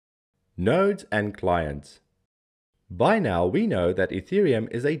Nodes and clients. By now we know that Ethereum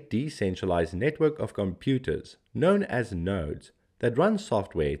is a decentralized network of computers, known as nodes, that run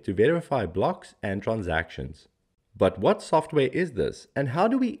software to verify blocks and transactions. But what software is this, and how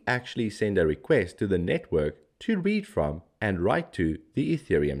do we actually send a request to the network to read from and write to the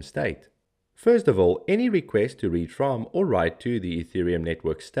Ethereum state? First of all, any request to read from or write to the Ethereum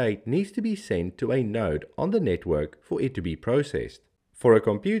network state needs to be sent to a node on the network for it to be processed. For a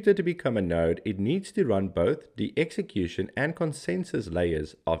computer to become a node, it needs to run both the execution and consensus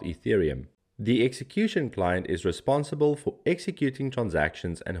layers of Ethereum. The execution client is responsible for executing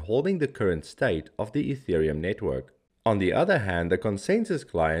transactions and holding the current state of the Ethereum network. On the other hand, the consensus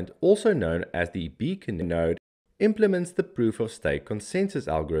client, also known as the beacon node, implements the proof-of-stake consensus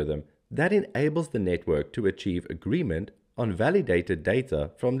algorithm that enables the network to achieve agreement on validated data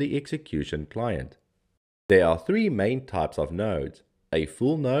from the execution client. There are three main types of nodes: a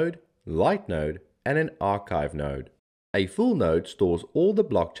full node, light node, and an archive node. A full node stores all the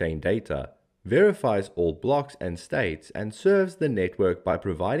blockchain data, verifies all blocks and states, and serves the network by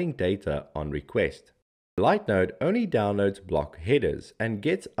providing data on request. A light node only downloads block headers and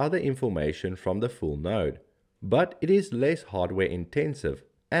gets other information from the full node, but it is less hardware intensive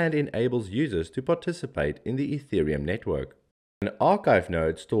and enables users to participate in the Ethereum network. An archive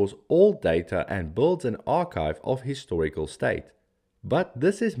node stores all data and builds an archive of historical state. But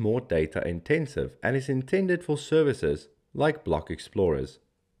this is more data intensive and is intended for services like block explorers.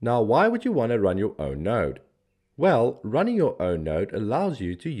 Now, why would you want to run your own node? Well, running your own node allows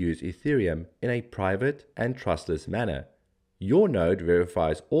you to use Ethereum in a private and trustless manner. Your node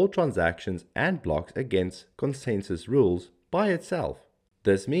verifies all transactions and blocks against consensus rules by itself.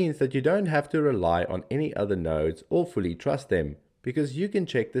 This means that you don't have to rely on any other nodes or fully trust them, because you can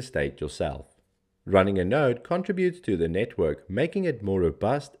check the state yourself. Running a node contributes to the network, making it more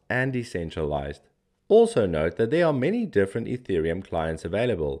robust and decentralized. Also note that there are many different Ethereum clients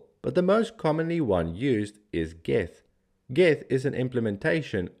available, but the most commonly one used is Geth. Geth is an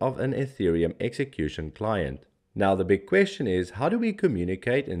implementation of an Ethereum execution client. Now the big question is, how do we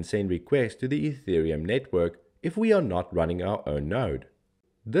communicate and send requests to the Ethereum network if we are not running our own node?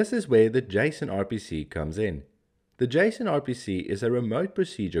 This is where the JSON-RPC comes in. The JSON-RPC is a remote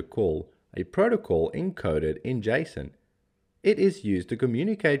procedure call, a protocol encoded in JSON. It is used to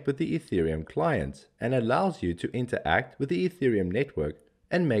communicate with the Ethereum clients and allows you to interact with the Ethereum network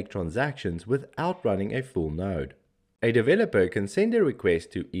and make transactions without running a full node. A developer can send a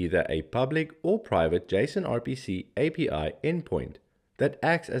request to either a public or private JSON-RPC API endpoint that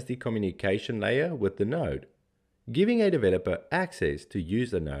acts as the communication layer with the node, giving a developer access to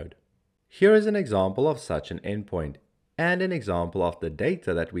use the node. Here is an example of such an endpoint, and an example of the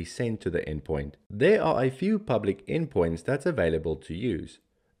data that we send to the endpoint. There are a few public endpoints that's available to use,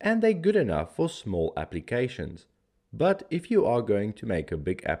 and they're good enough for small applications. But if you are going to make a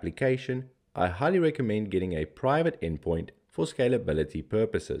big application, I highly recommend getting a private endpoint for scalability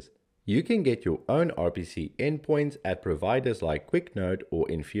purposes. You can get your own RPC endpoints at providers like QuickNode or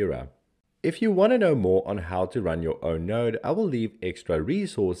Infura. If you want to know more on how to run your own node, I will leave extra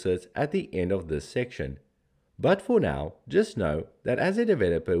resources at the end of this section. But for now, just know that as a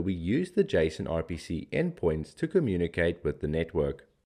developer we use the JSON-RPC endpoints to communicate with the network.